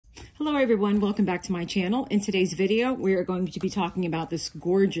Hello everyone, welcome back to my channel. In today's video, we are going to be talking about this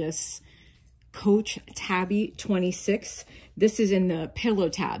gorgeous Coach Tabby 26. This is in the pillow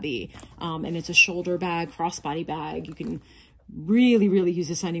tabby, and it's a shoulder bag, crossbody bag. You can really use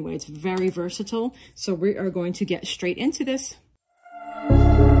this anyway. It's very versatile. So we are going to get straight into this.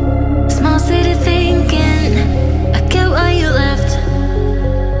 Small city thinking, I get why you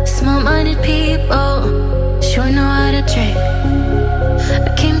left. Small-minded people sure know how to trick.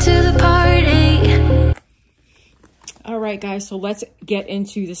 I came to the party. All right, guys, so let's get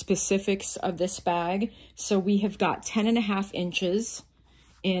into the specifics of this bag. So we have got 10.5 inches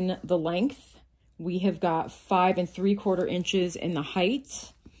in the length. We have got 5 3/4 inches in the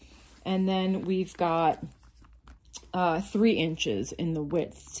height. And then we've got 3 inches in the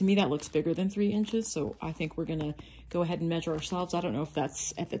width. To me, that looks bigger than 3 inches. So I think we're gonna go ahead and measure ourselves. I don't know if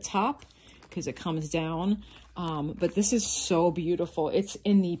that's at the top because it comes down. But this is so beautiful. It's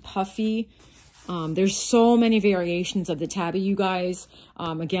in the puffy. There's so many variations of the tabby, you guys.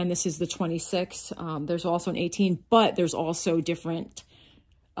 Again, this is the 26. There's also an 18, but there's also different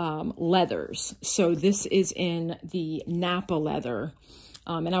leathers. So this is in the Nappa leather.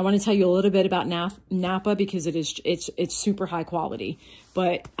 And I want to tell you a little bit about Nappa because it's super high quality.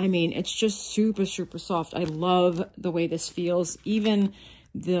 But I mean, it's just super soft. I love the way this feels. Even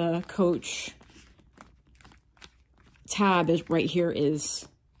the Coach tab is right here is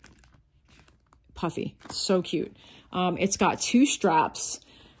puffy. So cute. It's got 2 straps.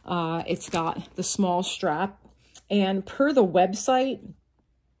 It's got the small strap, and per the website,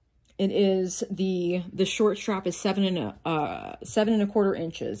 it is the short strap is 7 1/4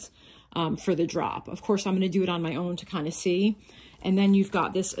 inches for the drop. Of course, I'm going to do it on my own to kind of see. And then you've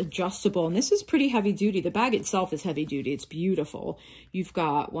got this adjustable, and this is pretty heavy duty. The bag itself is heavy duty. It's beautiful. You've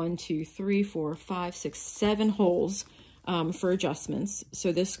got 1, 2, 3, 4, 5, 6, 7 holes for adjustments.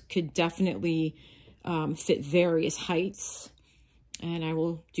 So this could definitely fit various heights. And I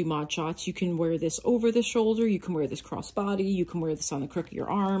will do mod shots. You can wear this over the shoulder. You can wear this crossbody. You can wear this on the crook of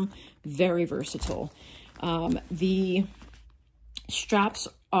your arm. Very versatile. The straps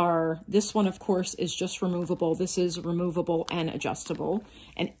are, this one, of course, is just removable. This is removable and adjustable.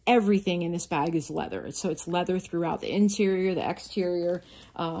 And everything in this bag is leather. So it's leather throughout the interior, the exterior.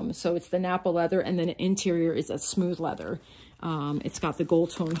 So it's the Nappa leather, and then the interior is a smooth leather. It's got the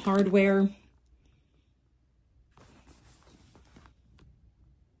gold tone hardware.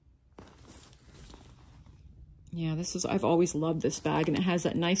 Yeah, I've always loved this bag, and it has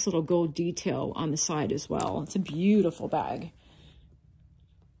that nice little gold detail on the side as well. It's a beautiful bag.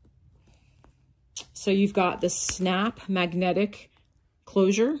 So you've got the snap magnetic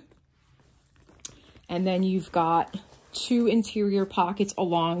closure, and then you've got 2 interior pockets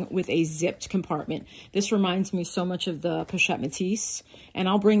along with a zipped compartment. This reminds me so much of the Pochette Métis, and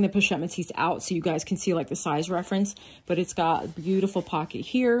I'll bring the Pochette Métis out so you guys can see like the size reference, but it's got a beautiful pocket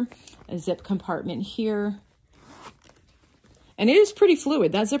here, a zip compartment here. And it is pretty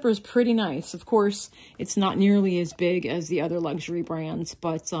fluid. That zipper is pretty nice. Of course, it's not nearly as big as the other luxury brands,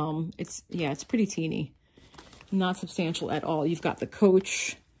 but it's pretty teeny. Not substantial at all. You've got the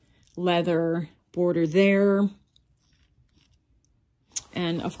Coach leather border there.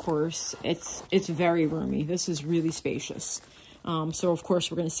 And of course, it's very roomy. This is really spacious. So of course,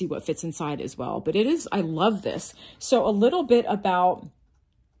 we're going to see what fits inside as well. But I love this. So a little bit about,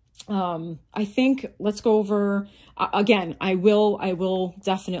 I think let's go over, again, I will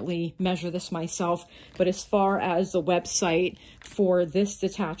definitely measure this myself, but as far as the website for this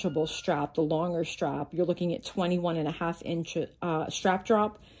detachable strap, the longer strap, you're looking at 21.5 inch strap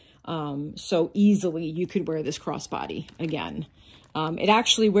drop. So easily you could wear this crossbody again. It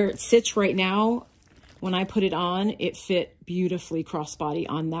actually, where it sits right now, when I put it on, it fit beautifully crossbody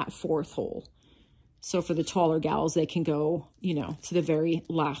on that 4th hole. So for the taller gals, they can go, you know, to the very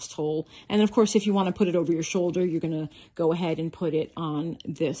last hole. And of course, if you want to put it over your shoulder, you're going to go ahead and put it on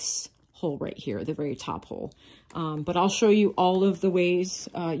this hole right here, the very top hole. But I'll show you all of the ways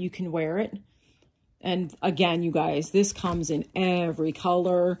you can wear it. And again, you guys, this comes in every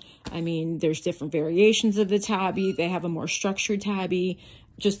color. I mean, there's different variations of the tabby. They have a more structured tabby.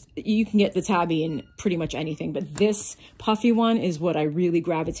 Just, you can get the tabby in pretty much anything, but this puffy one is what I really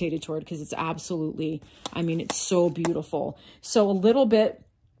gravitated toward because it's absolutely, I mean, it's so beautiful. So a little bit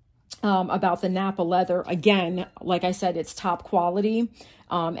about the Nappa leather. Again, like I said, it's top quality,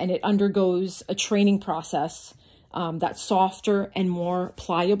 and it undergoes a training process that's softer and more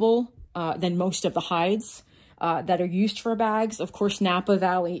pliable than most of the hides that are used for bags. Of course, Napa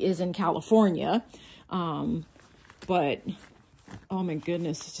Valley is in California, but Oh my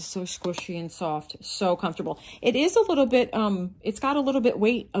goodness, this is so squishy and soft, so comfortable. It is a little bit, it's got a little bit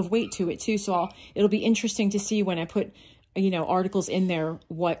weight to it too, so it'll be interesting to see when I put, you know, articles in there,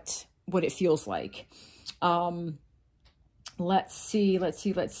 what it feels like. Let's see.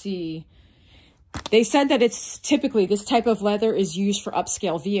 They said that it's typically, this type of leather is used for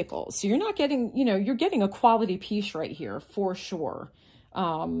upscale vehicles. So you're not getting, you know, you're getting a quality piece right here for sure.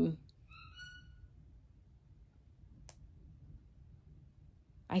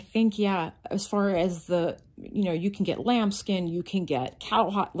 I think, yeah, as far as the, you know, you can get lambskin, you can get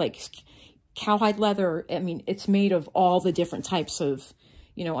cowhide leather. I mean, it's made of all the different types of,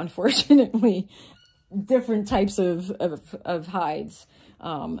 you know, unfortunately, different types of hides.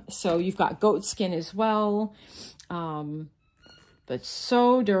 So you've got goat skin as well. But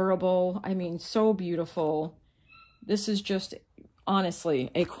so durable. I mean, so beautiful. This is just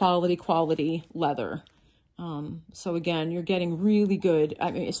honestly a quality leather. So again, you're getting really good. I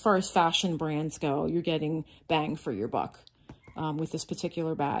mean, as far as fashion brands go, you're getting bang for your buck with this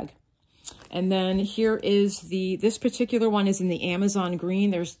particular bag. And then here is this particular one is in the Amazon green.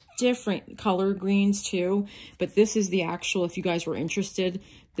 There's different color greens too, but this is the actual, if you guys were interested,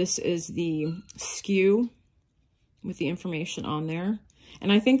 this is the SKU with the information on there.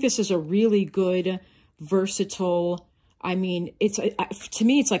 And I think this is a really good, versatile, I mean, to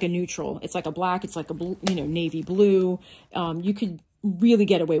me, it's like a neutral. It's like a black, it's like a blue, you know, navy blue. You could really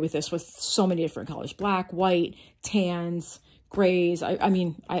get away with this with so many different colors, black, white, tans, grays. I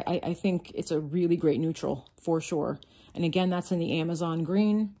mean, I think it's a really great neutral for sure. And again, that's in the Amazon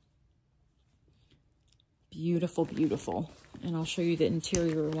green. Beautiful, beautiful. And I'll show you the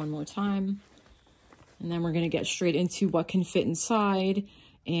interior one more time. And then we're going to get straight into what can fit inside.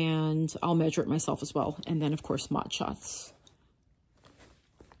 And I'll measure it myself as well. And then, of course, mod shots.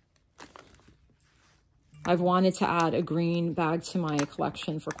 I've wanted to add a green bag to my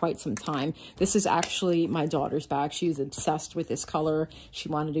collection for quite some time. This is actually my daughter's bag. She was obsessed with this color. She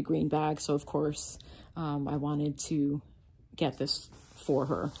wanted a green bag. So, of course, I wanted to get this for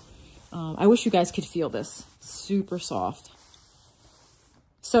her. I wish you guys could feel this. Super soft.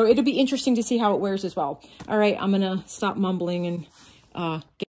 So it'll be interesting to see how it wears as well. All right, I'm going to stop mumbling and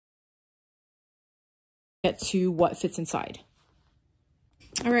get to what fits inside.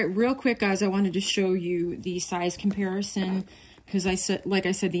 All right, real quick, guys, I wanted to show you the size comparison because like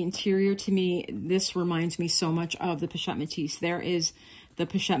I said, the interior to me, this reminds me so much of the Pochette Métis. There is the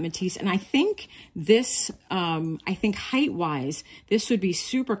Pochette Métis, and I think this, I think height-wise, this would be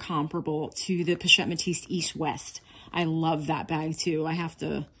super comparable to the Pochette Métis East-West. I love that bag too. I have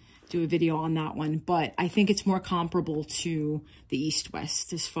to do a video on that one, but I think it's more comparable to the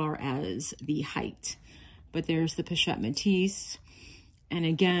East-West as far as the height. But there's the Pochette Métis. And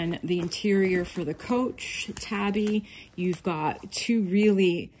again, the interior for the Coach Tabby, you've got two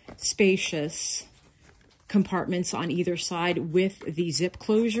really spacious compartments on either side with the zip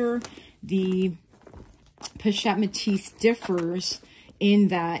closure. The Pochette Métis differs in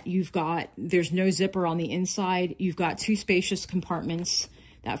that there's no zipper on the inside. You've got two spacious compartments,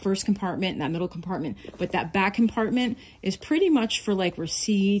 that first compartment and that middle compartment, but that back compartment is pretty much for like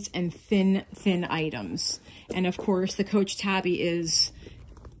receipts and thin items. And of course, the Coach Tabby is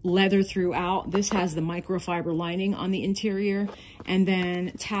leather throughout. This has the microfiber lining on the interior. And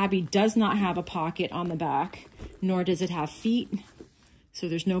then Tabby does not have a pocket on the back, nor does it have feet. So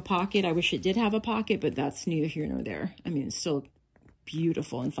there's no pocket. I wish it did have a pocket, but that's neither here nor there. I mean, it's still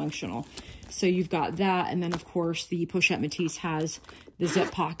beautiful and functional. So you've got that. And then of course the Pochette Métis has the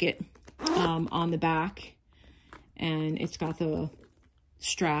zip pocket on the back. And it's got the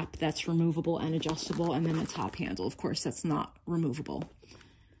strap that's removable and adjustable. And then the top handle, of course, that's not removable.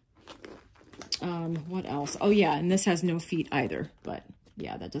 What else? Oh yeah, and this has no feet either, but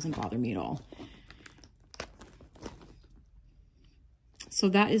yeah, that doesn't bother me at all. So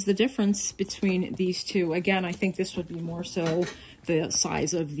that is the difference between these two. Again, I think this would be more so the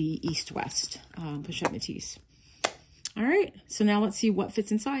size of the East-West Pochette Métis. All right, so now let's see what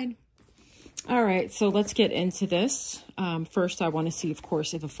fits inside. All right, so let's get into this. First, I want to see, of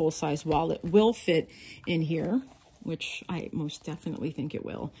course, if a full-size wallet will fit in here, which I most definitely think it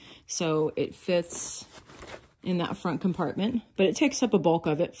will. So it fits in that front compartment, but it takes up a bulk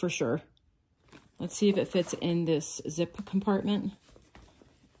of it for sure. Let's see if it fits in this zip compartment.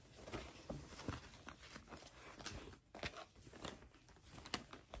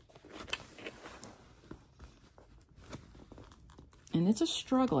 And it's a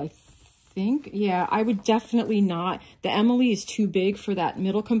struggle, I think. Yeah, I would definitely not. The Emily is too big for that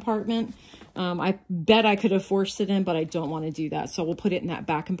middle compartment. I bet I could have forced it in, but I don't want to do that. So we'll put it in that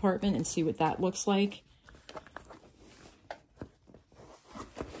back compartment and see what that looks like.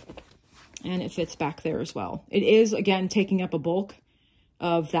 And it fits back there as well. It is, again, taking up a bulk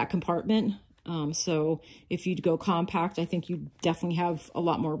of that compartment. So if you'd go compact, I think you definitely have a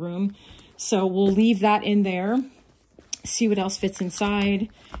lot more room. So we'll leave that in there. See what else fits inside.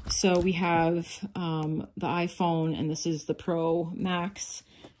 So we have the iPhone, and this is the Pro Max.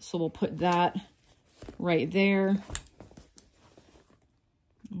 So we'll put that right there.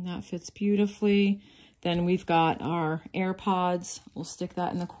 And that fits beautifully. Then we've got our AirPods. We'll stick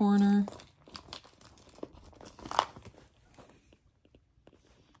that in the corner.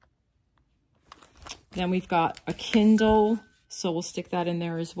 Then we've got a Kindle, so we'll stick that in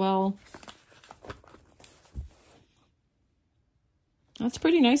there as well. That's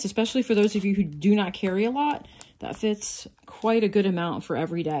pretty nice, especially for those of you who do not carry a lot. That fits quite a good amount for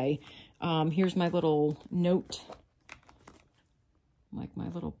every day. Here's my little note, like my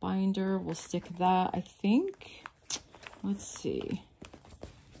little binder. We'll stick that, I think. Let's see.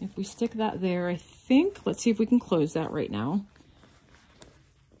 If we stick that there, I think, let's see if we can close that right now.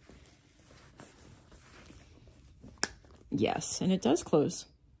 Yes, and it does close.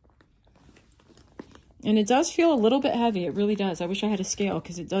 And it does feel a little bit heavy. It really does. I wish I had a scale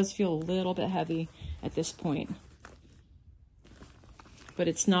because it does feel a little bit heavy at this point. But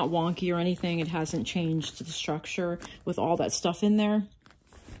it's not wonky or anything. It hasn't changed the structure with all that stuff in there.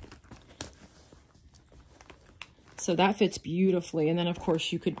 So that fits beautifully. And then, of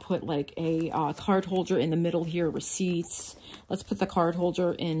course, you could put like a card holder in the middle here, receipts. Let's put the card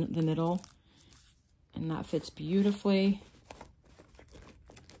holder in the middle. And that fits beautifully.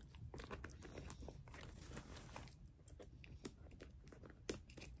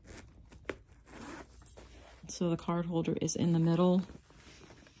 So the card holder is in the middle,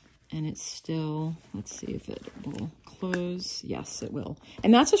 and it's still, let's see if it will close. Yes, it will.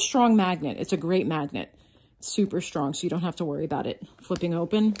 And that's a strong magnet. It's a great magnet. Super strong, so you don't have to worry about it flipping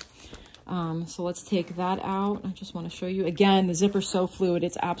open. So let's take that out. I just want to show you. Again, the zipper's so fluid.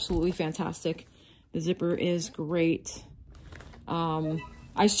 It's absolutely fantastic. The zipper is great.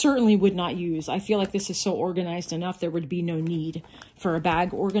 I certainly would not use. I feel like this is so organized enough. There would be no need for a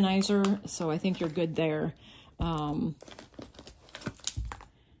bag organizer. So I think you're good there.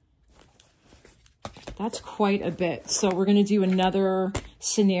 That's quite a bit. So we're going to do another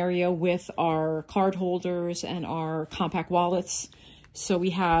scenario with our card holders and our compact wallets. So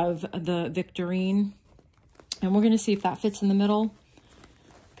we have the Victorine, and we're going to see if that fits in the middle,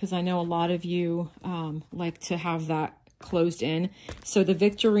 because I know a lot of you like to have that closed in. So the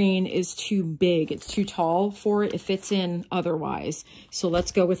Victorine is too big. It's too tall for it. It fits in otherwise. So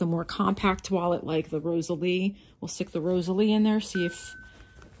let's go with a more compact wallet like the Rosalie. We'll stick the Rosalie in there, see if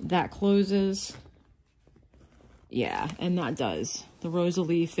that closes. Yeah, and that does. The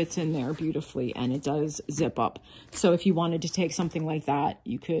Rosalie fits in there beautifully, and it does zip up. So if you wanted to take something like that,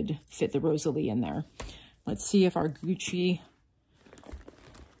 you could fit the Rosalie in there. Let's see if our Gucci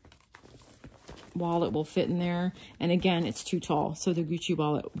wallet will fit in there. And again, it's too tall, so the Gucci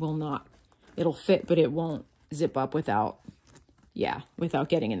wallet will not. It'll fit, but it won't zip up without, without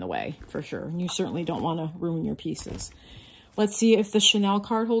getting in the way, for sure. And you certainly don't want to ruin your pieces. Let's see if the Chanel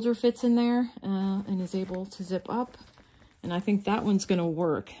card holder fits in there and is able to zip up. And I think that one's going to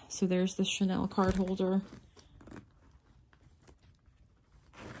work. So there's the Chanel card holder.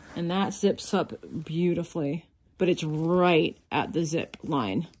 And that zips up beautifully, but it's right at the zip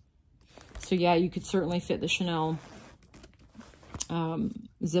line. So yeah, you could certainly fit the Chanel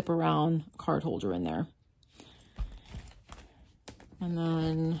zip around card holder in there. And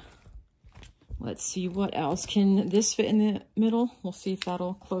then let's see what else. Can this fit in the middle? We'll see if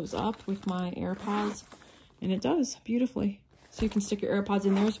that'll close up with my AirPods. And it does beautifully. So you can stick your AirPods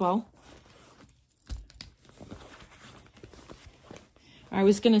in there as well. I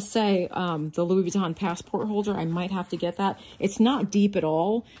was going to say the Louis Vuitton passport holder, I might have to get that. It's not deep at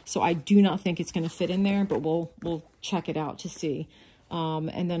all, so I do not think it's going to fit in there, but we'll check it out to see.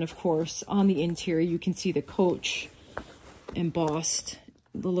 And then, of course, on the interior, you can see the Coach embossed,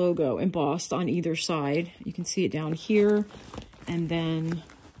 the logo embossed on either side. You can see it down here, and then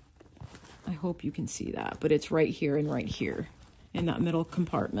I hope you can see that, but it's right here and right here in that middle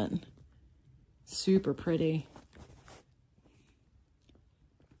compartment. Super pretty.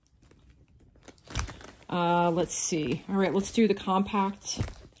 Let's see. All right, let's do the compact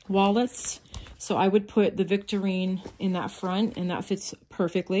wallets. So I would put the Victorine in that front, and that fits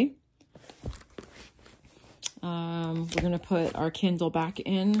perfectly. We're going to put our Kindle back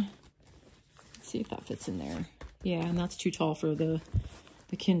in. Let's see if that fits in there. Yeah, and that's too tall for the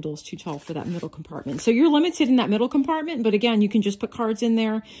Kindle's too tall for that middle compartment. So you're limited in that middle compartment, but again, you can just put cards in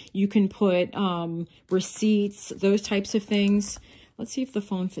there. You can put receipts, those types of things. Let's see if the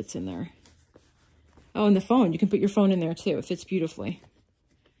phone fits in there. Oh, and the phone, you can put your phone in there too. It fits beautifully.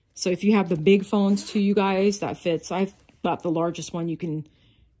 So if you have the big phones too, you guys, that fits. I've got the largest one you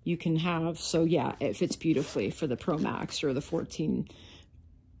can have. So yeah, it fits beautifully for the Pro Max or the 14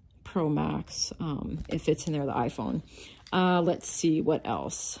 Pro Max. It fits in there, the iPhone. Let's see what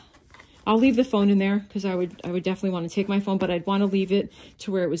else. I'll leave the phone in there because I would definitely want to take my phone, but I'd want to leave it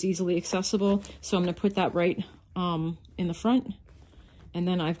to where it was easily accessible. So I'm going to put that right in the front. And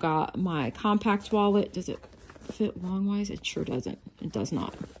then I've got my compact wallet. Does it fit longwise? It sure doesn't. It does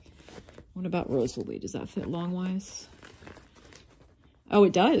not. What about Rosalie? Does that fit longwise? Oh,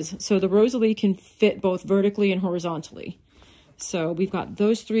 it does. So the Rosalie can fit both vertically and horizontally. So we've got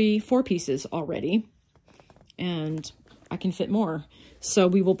those 4 pieces already. And I can fit more. So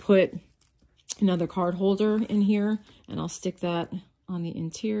we will put another card holder in here, and I'll stick that on the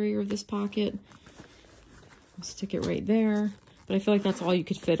interior of this pocket. I'll stick it right there. But I feel like that's all you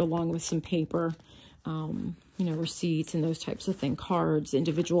could fit, along with some paper, you know, receipts and those types of things, cards,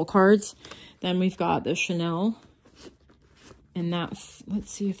 individual cards. Then we've got the Chanel, and that,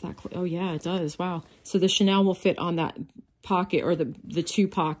 let's see if that, oh yeah, it does. Wow. So the Chanel will fit on that pocket, or the 2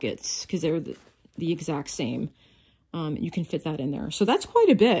 pockets, because they're the exact same. You can fit that in there. So that's quite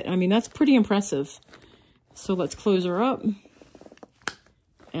a bit. I mean, that's pretty impressive. So let's close her up.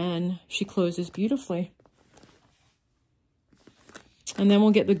 And she closes beautifully. And then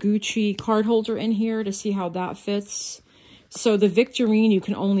we'll get the Gucci card holder in here to see how that fits. So the Victorine, you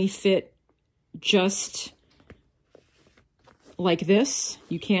can only fit just like this.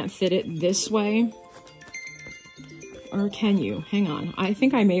 You can't fit it this way. Or can you? Hang on. I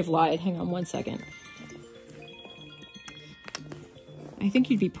think I may have lied. Hang on one second. I think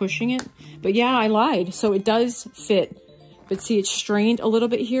you'd be pushing it. But yeah, I lied. So it does fit. But see, it's strained a little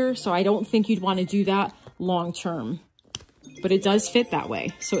bit here. So I don't think you'd want to do that long term. But it does fit that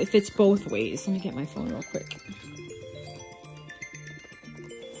way. So it fits both ways. Let me get my phone real quick.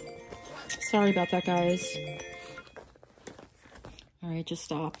 Sorry about that, guys. All right, just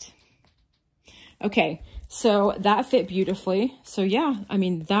stopped. Okay, so that fit beautifully. So yeah, I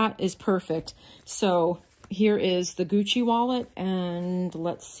mean, that is perfect. So here is the Gucci wallet, and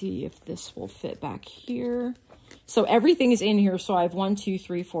let's see if this will fit back here. So everything is in here. So I have 1, 2,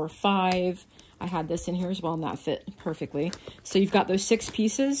 3, 4, 5. I had this in here as well, and that fit perfectly. So you've got those 6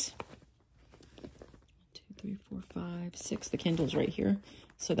 pieces. 1, 2, 3, 4, 5, 6. The Kindle's right here.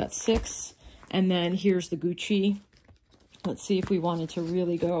 So that's 6. And then here's the Gucci. Let's see if we wanted to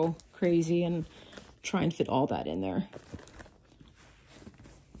really go crazy and try and fit all that in there.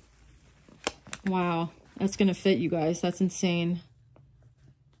 Wow, that's going to fit, you guys. That's insane.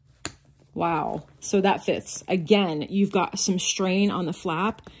 Wow. So that fits. Again, you've got some strain on the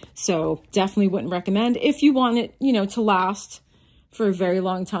flap. So definitely wouldn't recommend if you want it, you know, to last for a very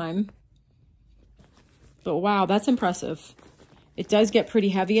long time. But wow, that's impressive. It does get pretty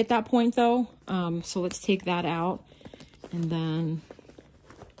heavy at that point though. So let's take that out, and then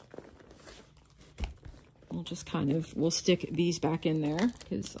we'll just we'll stick these back in there,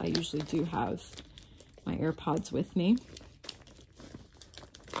 because I usually do have my AirPods with me.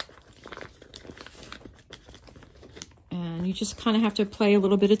 And you just kind of have to play a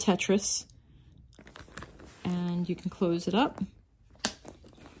little bit of Tetris, and you can close it up.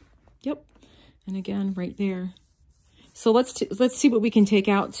 Yep. And again, right there. So let's see what we can take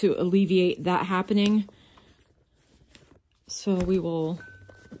out to alleviate that happening. So we will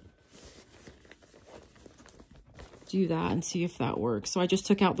do that and see if that works. So I just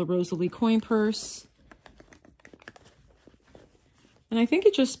took out the Rosalie coin purse. And I think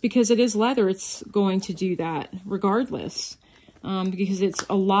it just, because it is leather, it's going to do that regardless. Because it's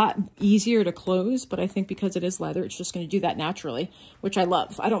a lot easier to close, but I think because it is leather, it's just going to do that naturally, which I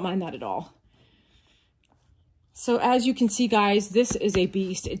love. I don't mind that at all. So as you can see, guys, this is a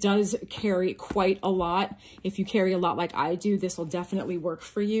beast. It does carry quite a lot. If you carry a lot like I do, this will definitely work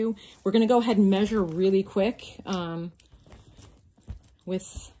for you. We're going to go ahead and measure really quick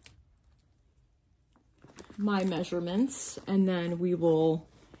with my measurements, and then we will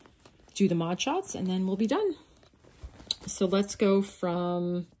do the mod shots, and then we'll be done. So let's go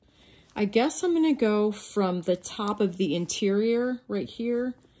from, I guess I'm going to go from the top of the interior right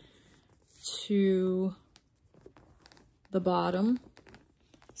here to the bottom.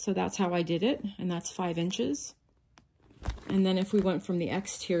 So that's how I did it, and that's 5 inches. And then if we went from the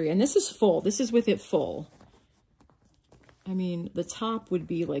exterior, and this is full, this is with it full. I mean, the top would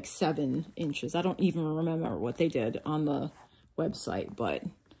be like 7 inches. I don't even remember what they did on the website, but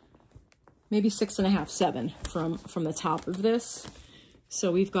maybe 6.5, 7 from the top of this.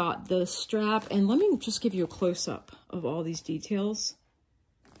 So we've got the strap, and let me just give you a close-up of all these details.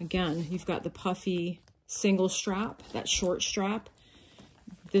 Again, you've got the puffy single strap, that short strap.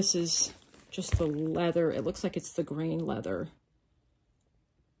 This is just the leather. It looks like it's the grain leather.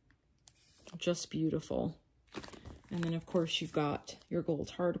 Just beautiful. And then, of course, you've got your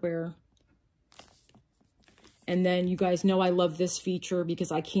gold hardware. And then you guys know I love this feature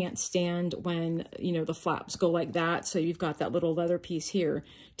because I can't stand when, you know, the flaps go like that. So you've got that little leather piece here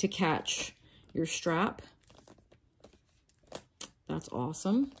to catch your strap. That's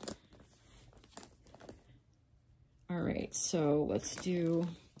awesome. All right, so let's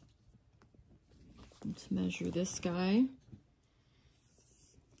measure this guy.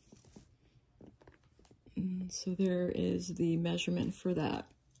 And so there is the measurement for that.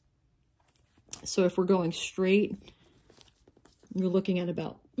 So if we're going straight, you're looking at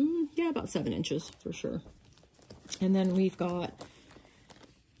about, yeah, about 7 inches for sure. And then we've got,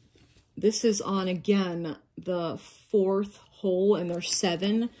 this is on, again, the 4th hole, and there's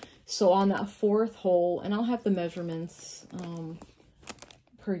 7. So on that 4th hole, and I'll have the measurements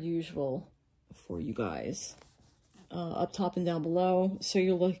per usual for you guys up top and down below. So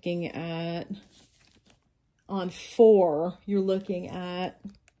you're looking at, on 4, you're looking at,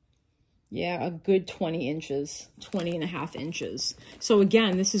 yeah, a good 20 inches, 20.5 inches. So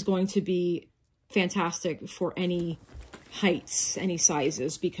again, this is going to be fantastic for any heights, any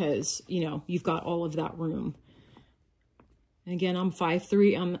sizes, because, you know, you've got all of that room. And again, I'm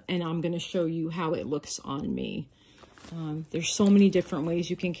 5'3", and I'm going to show you how it looks on me. There's so many different ways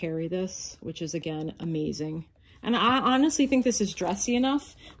you can carry this, which is, again, amazing. And I honestly think this is dressy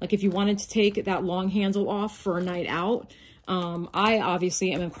enough. Like, if you wanted to take that long handle off for a night out, I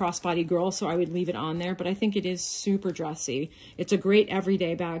obviously am a crossbody girl, so I would leave it on there, but I think it is super dressy. It's a great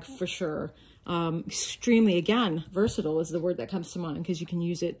everyday bag for sure. Extremely, again, versatile is the word that comes to mind because you can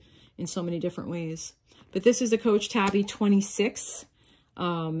use it in so many different ways. But this is the Coach Tabby 26.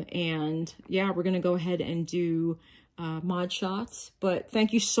 And yeah, we're going to go ahead and do mod shots. But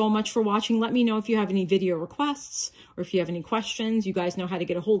thank you so much for watching. Let me know if you have any video requests or if you have any questions. You guys know how to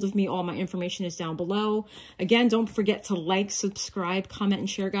get a hold of me. All my information is down below. Again, don't forget to like, subscribe, comment, and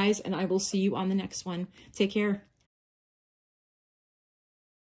share, guys. And I will see you on the next one. Take care.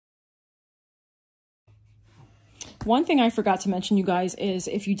 One thing I forgot to mention, you guys, is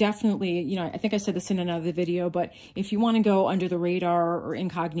if you definitely, you know, I think I said this in another video, but if you want to go under the radar or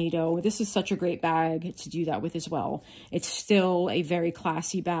incognito, this is such a great bag to do that with as well. It's still a very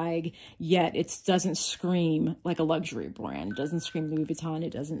classy bag, yet it doesn't scream like a luxury brand. It doesn't scream Louis Vuitton.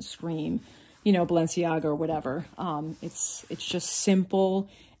 It doesn't scream, you know, Balenciaga or whatever. It's just simple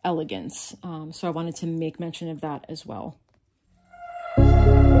elegance. So I wanted to make mention of that as well.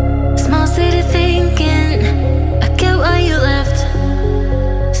 Small city things.